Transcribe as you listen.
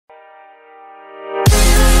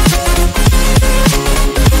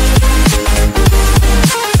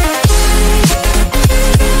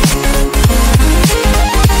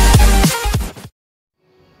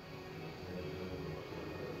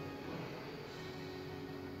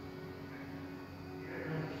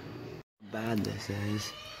bad this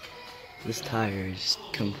is. This tire is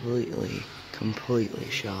completely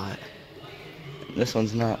shot. This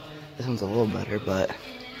one's not, this one's a little better, but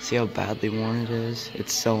see how badly worn it is?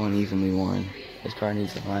 It's so unevenly worn. This car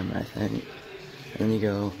needs alignment, I think. And then you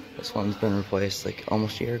go, this one's been replaced like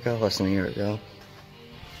almost a year ago, less than a year ago.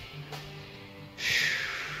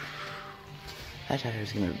 That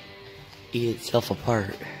tire's gonna eat itself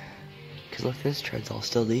apart. Cause look, this tread's all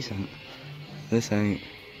still decent. This ain't.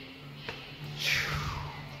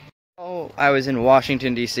 Oh, I was in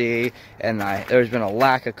Washington, D.C., and there's been a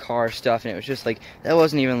lack of car stuff, and it was just like, that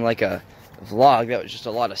wasn't even like a vlog, that was just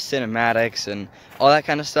a lot of cinematics and all that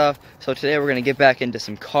kind of stuff. So today we're gonna get back into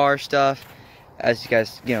some car stuff. As you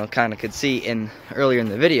guys, kind of could see earlier in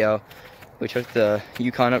the video, we took the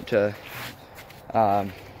Yukon up to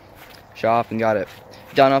shop and got it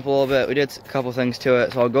done up a little bit. We did a couple things to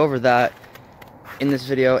it, so I'll go over that in this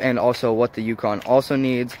video, and also what the Yukon also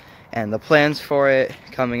needs and the plans for it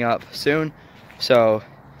coming up soon. So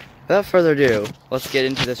without further ado, let's get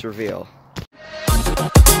into this reveal.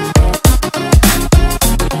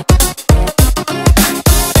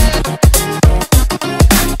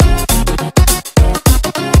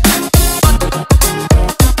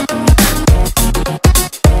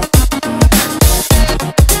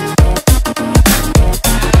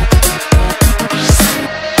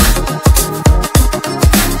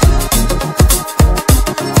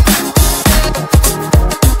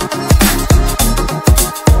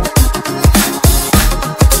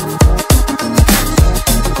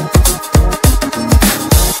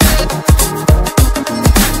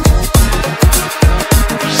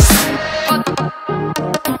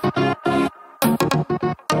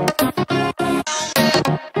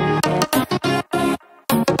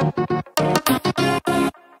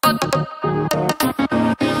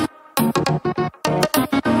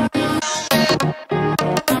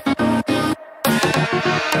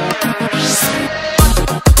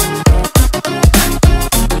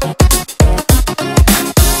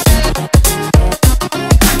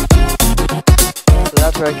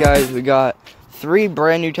 Right, guys, we got 3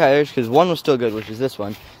 brand new tires, because one was still good, which is this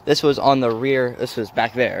one. This was on the rear, this was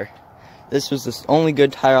back there. This was the only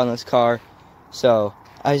good tire on this car. So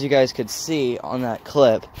as you guys could see on that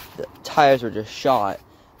clip, the tires were just shot.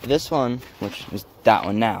 This one, which is that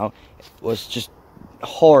one now, was just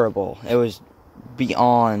horrible. It was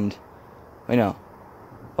beyond, what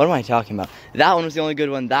am I talking about? That one was the only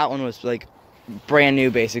good one. That one was like brand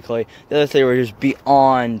new, basically. The other 3 were just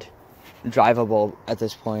beyond drivable at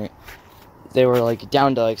this point. They were like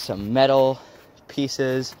down to like some metal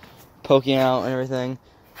pieces poking out and everything,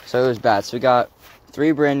 so it was bad. So we got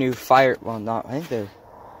 3 brand new I think they're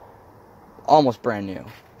almost brand new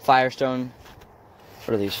Firestone.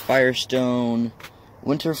 What are these? Firestone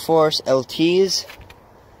Winter Force LTs.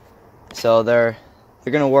 So they're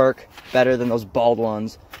gonna work better than those bald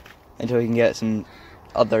ones until we can get some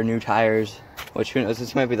other new tires, which, who knows,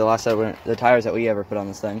 this might be the last the tires that we ever put on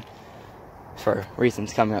this thing, for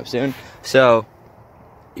reasons coming up soon. So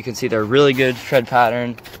you can see they're really good tread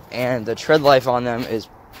pattern, and the tread life on them is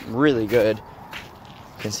really good.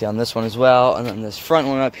 You can see on this one as well, and then this front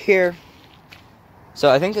one up here.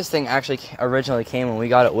 So I think this thing actually originally came when we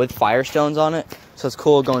got it with Firestones on it, so it's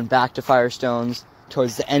cool going back to Firestones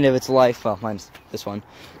towards the end of its life. Well, mine's this one.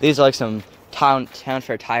 These are like some town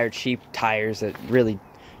fair tire, cheap tires that really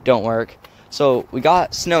don't work. So we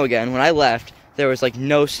got snow again. When I left, there was like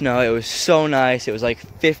no snow. It was so nice. It was like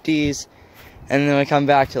 50s, and then we come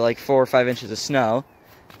back to like 4 or 5 inches of snow.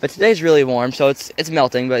 But today's really warm, so it's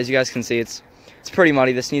melting. But as you guys can see, it's pretty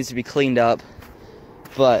muddy. This needs to be cleaned up.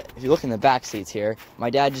 But if you look in the back seats here, my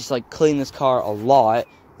dad just like cleaned this car a lot.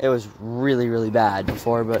 It was really bad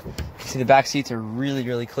before, but you can see the back seats are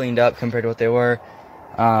really cleaned up compared to what they were.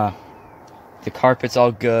 The carpet's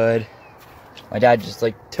all good. My dad just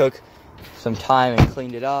like took some time and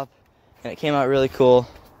cleaned it up, and it came out really cool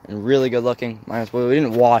and really good looking. Well, we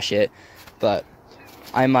didn't wash it, but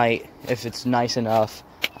I might, if it's nice enough,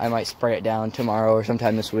 I might spray it down tomorrow or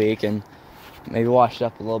sometime this week and maybe wash it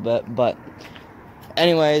up a little bit. But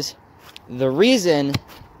anyways, the reason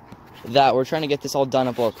that we're trying to get this all done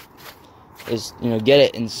up is, get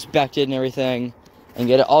it inspected and everything and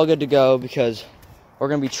get it all good to go, because we're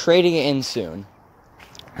going to be trading it in soon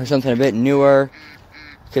for something a bit newer,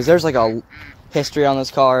 because there's like a history on this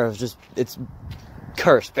car of just, it's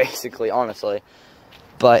cursed basically, honestly.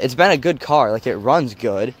 But it's been a good car, like it runs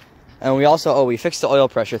good. And we also, we fixed the oil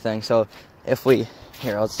pressure thing, so if we,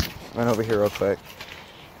 here, let's run over here real quick.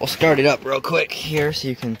 We'll start it up real quick here so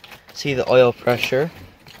you can see the oil pressure.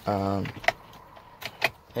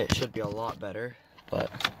 It should be a lot better, but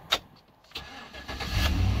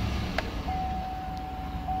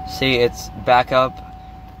See, it's back up.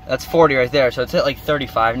 That's 40 right there, so it's at like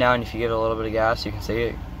 35 now, and if you give it a little bit of gas, you can see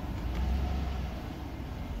it.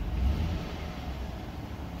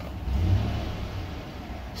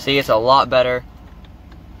 See, it's a lot better.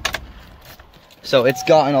 So it's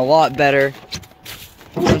gotten a lot better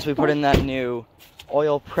since we put in that new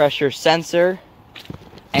oil pressure sensor,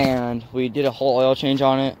 and we did a whole oil change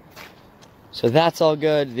on it. So that's all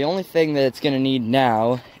good. The only thing that it's gonna need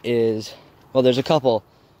now is, well, there's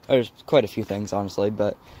quite a few things, honestly,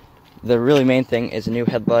 but the really main thing is a new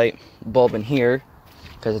headlight bulb in here,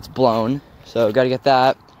 because it's blown, so gotta get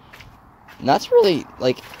that. And that's really,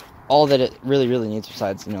 like, all that it really needs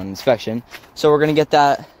besides, you know, an inspection. So we're gonna get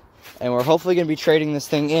that, and we're hopefully gonna be trading this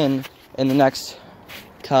thing in the next,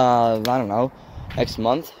 I don't know, next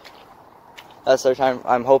month. That's our time.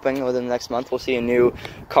 I'm hoping within the next month we'll see a new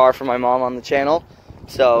car for my mom on the channel.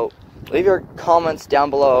 So leave your comments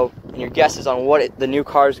down below and your guesses on what the new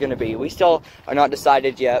car is going to be. We still are not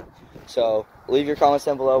decided yet. So leave your comments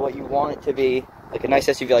down below what you want it to be. Like a nice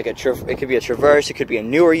SUV, like it could be a Traverse, it could be a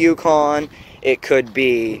newer Yukon, it could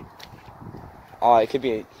be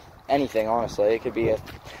anything, honestly. It could be a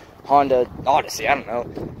Honda Odyssey, I don't know.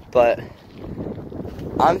 But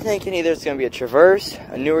I'm thinking either it's going to be a Traverse,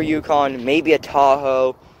 a newer Yukon, maybe a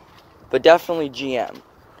Tahoe, but definitely GM.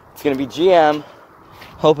 It's going to be GM,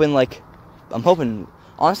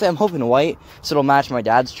 honestly, I'm hoping white, so it'll match my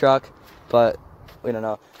dad's truck, but we don't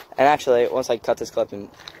know. And actually, once I cut this clip, and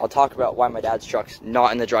I'll talk about why my dad's truck's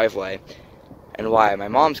not in the driveway, and why my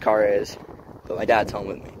mom's car is, but my dad's home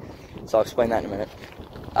with me. So I'll explain that in a minute.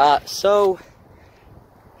 So,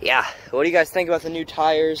 yeah, what do you guys think about the new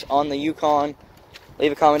tires on the Yukon?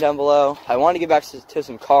 Leave a comment down below. I want to get back to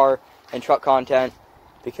some car and truck content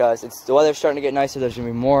because the weather's starting to get nicer. There's going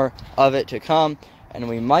to be more of it to come, and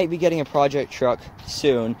we might be getting a project truck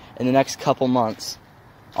soon in the next couple months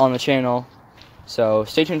on the channel. So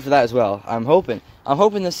stay tuned for that as well. I'm hoping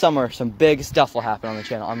this summer some big stuff will happen on the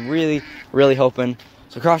channel. I'm really hoping.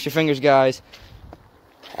 So cross your fingers, guys.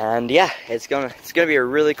 And yeah, it's gonna be a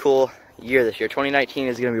really cool year this year. 2019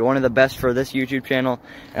 is gonna be one of the best for this YouTube channel.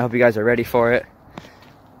 I hope you guys are ready for it.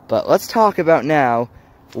 But let's talk about now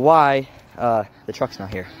why the truck's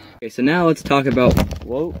not here. Okay, so now let's talk about,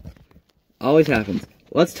 whoa, always happens.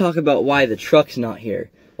 Let's talk about why the truck's not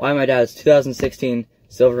here. Why my dad's 2016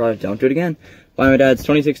 Silverado, don't do it again. Why my dad's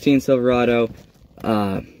 2016 Silverado,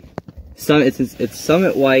 it's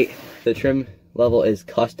Summit White. The trim level is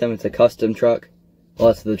custom, it's a custom truck. Well,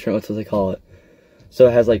 that's the trim, that's what they call it. So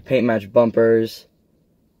it has like paint match bumpers,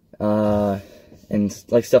 and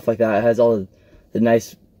like stuff like that. It has all the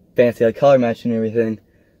nice fancy like color match and everything,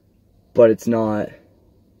 but it's not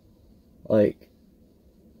like,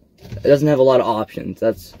 it doesn't have a lot of options.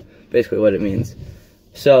 That's basically what it means.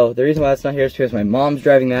 So the reason why that's not here is because my mom's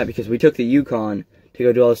driving that, because we took the Yukon to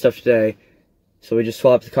go do all this stuff today. So we just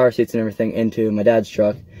swapped the car seats and everything into my dad's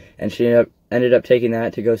truck, and she ended up taking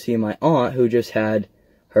that to go see my aunt who just had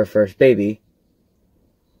her first baby.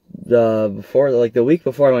 The week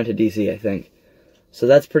before I went to DC, I think. So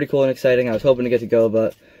that's pretty cool and exciting. I was hoping to get to go,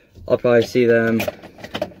 but I'll probably see them,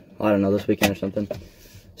 I don't know, this weekend or something.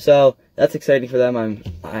 So that's exciting for them.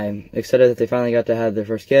 I'm excited that they finally got to have their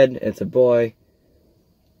first kid. It's a boy.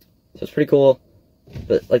 So it's pretty cool.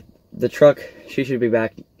 But like the truck, she should be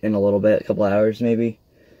back in a little bit, a couple hours maybe.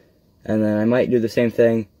 And then I might do the same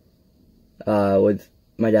thing with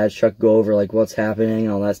my dad's truck, go over like what's happening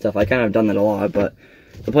and all that stuff. I kind of have done that a lot, but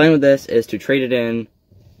the plan with this is to trade it in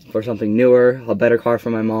for something newer, a better car for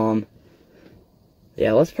my mom.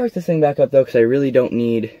 Yeah, let's park this thing back up though, because I really don't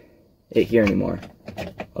need it here anymore.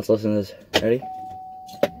 Let's listen to this. Ready?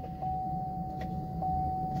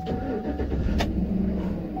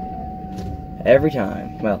 Every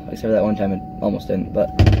time. Well, except for that one time it almost didn't, but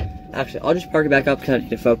actually, I'll just park it back up because I need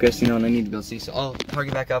to focus, you know, and I need to be able to see. So I'll park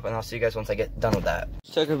it back up, and I'll see you guys once I get done with that.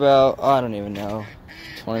 Took about, oh, I don't even know,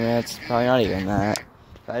 20 minutes, probably not even that.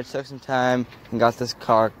 But I just took some time and got this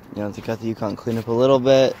car, you know, got the Yukon cleaned up a little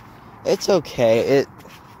bit. It's okay.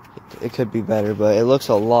 It could be better, but it looks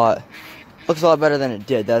a lot better than it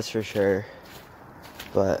did, that's for sure.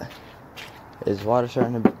 But is water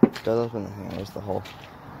starting to build up in the thing? There's the hole.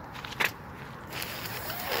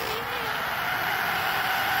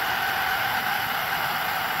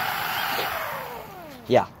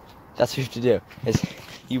 Yeah, that's what you have to do, is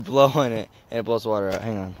you blow in it and it blows water out.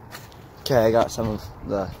 Hang on. Okay, I got some of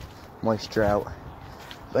the moisture out.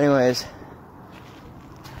 But anyways,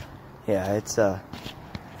 yeah, it's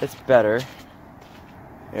better.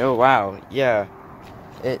 Oh wow, yeah.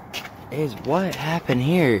 It is, what happened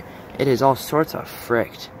here? It is all sorts of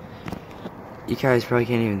fricked. you guys probably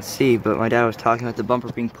can't even see, but my dad was talking about the bumper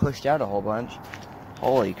being pushed out a whole bunch.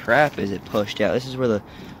 Holy crap, is it pushed out? This is where the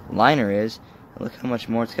liner is. Look how much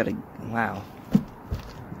more it's got to, wow.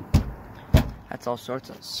 That's all sorts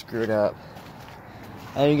of screwed up.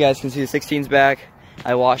 And you guys can see the 16's back.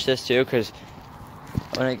 I washed this too, because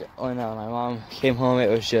when my mom came home, it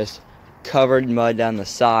was just covered in mud down the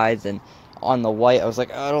sides, and on the white, I was like,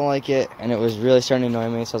 oh, I don't like it, and it was really starting to annoy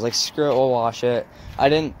me, so I was like, screw it, we'll wash it. I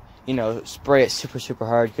didn't, you know, spray it super, super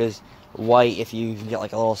hard, because white, if you get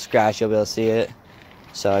like a little scratch, you'll be able to see it.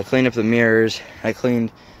 So I cleaned up the mirrors, I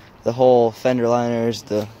cleaned the whole fender liners,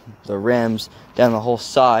 the rims, down the whole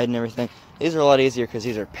side and everything. These are a lot easier because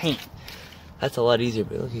these are paint. That's a lot easier,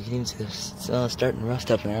 but look, you can even see this, it's starting to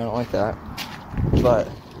rust up in there. I don't like that. But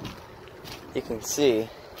you can see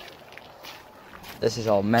this is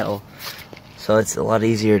all metal, so it's a lot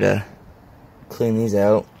easier to clean these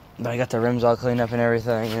out. But I got the rims all cleaned up and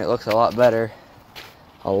everything, and it looks a lot better.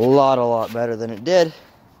 A lot better than it did.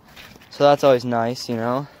 So that's always nice, you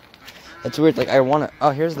know. It's weird, like I want to,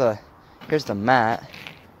 oh, here's the mat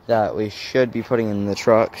that we should be putting in the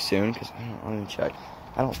truck soon, because let me check.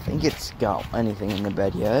 I don't think it's got anything in the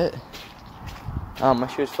bed yet. Oh, my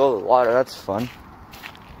shoe's full of water, that's fun.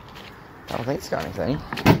 I don't think it's got anything.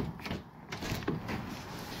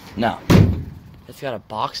 No. It's got a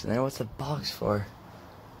box in there. What's the box for?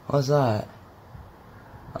 What's that?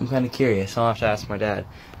 I'm kind of curious. I'll have to ask my dad.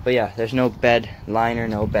 But yeah, there's no bed liner,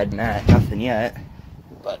 no bed mat, nothing yet.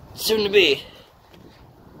 But soon to be.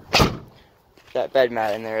 That bed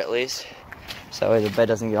mat in there at least. So that way the bed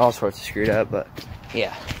doesn't get all sorts of screwed up, but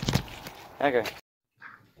yeah. Okay.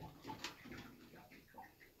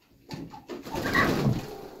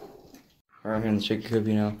 We're over here in the chicken coop,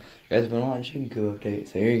 you know. You guys have been watching chicken coop update,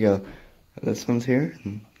 so here you go. This one's here,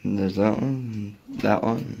 and there's that one, and that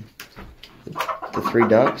one. The 3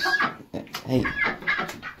 ducks. Hey,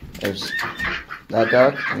 there's that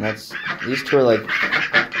duck, and that's, these 2 are like,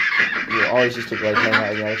 you always used to like hang out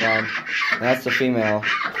with the other time. And that's the female.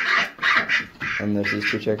 And there's these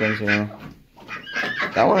 2 chickens, you know.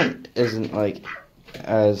 That one isn't like,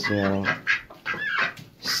 as, you know,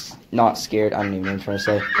 not scared, I don't even know what I'm trying to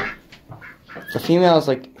say. The female is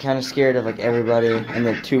like kind of scared of like everybody, and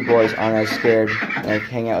the 2 boys aren't as scared, and like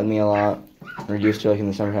hang out with me a lot. We're used to like in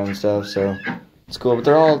the summertime and stuff, so it's cool. But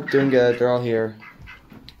they're all doing good, they're all here.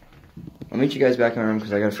 I'll meet you guys back in my room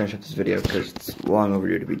because I gotta finish up this video because it's long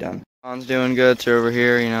overdue to be done. Yukon's doing good, so over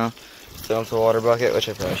here, you know, throw into the water bucket, which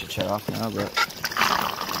I probably should shut off now, but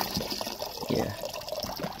yeah.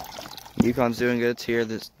 Yukon's doing good, it's here,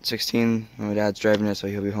 the 16, my dad's driving it, so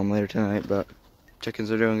he'll be home later tonight, but chickens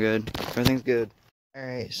are doing good, everything's good.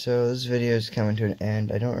 Alright, so this video is coming to an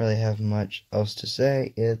end. I don't really have much else to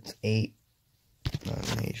say. It's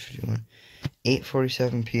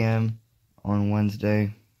 8:47 p.m. on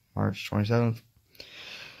Wednesday, March 27th.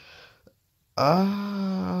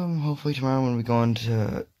 Hopefully tomorrow when we go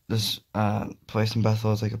into this place in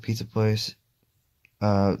Bethel, it's like a pizza place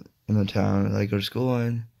in the town that I go to school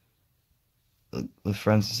in with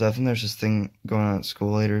friends and stuff, and there's this thing going on at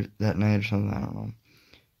school later that night or something, I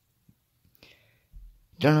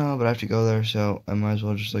don't know, but I have to go there, so I might as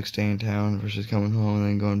well just like stay in town versus coming home and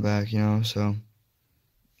then going back, you know, so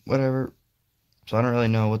whatever. So I don't really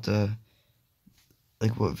know what what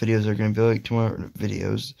videos are going to be like tomorrow,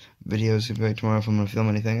 videos going to be like tomorrow, if I'm going to film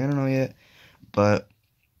anything, I don't know yet, but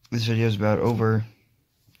this video is about over,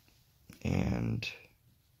 and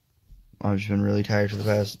I've just been really tired for the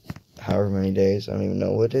past however many days. I don't even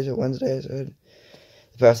know what day is it, Wednesday, I said?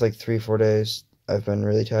 The past like 3-4 days, I've been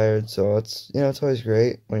really tired, so it's, you know, it's always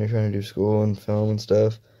great when you're trying to do school and film and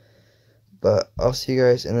stuff, but I'll see you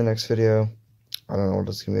guys in the next video. I don't know what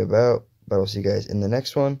it's going to be about, but I'll see you guys in the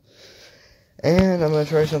next one. And I'm going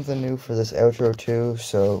to try something new for this outro too,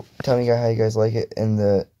 so tell me how you guys like it in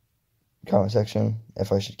the comment section,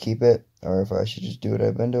 if I should keep it, or if I should just do what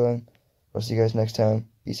I've been doing. I'll see you guys next time.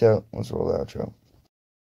 Peace out. Let's roll the outro.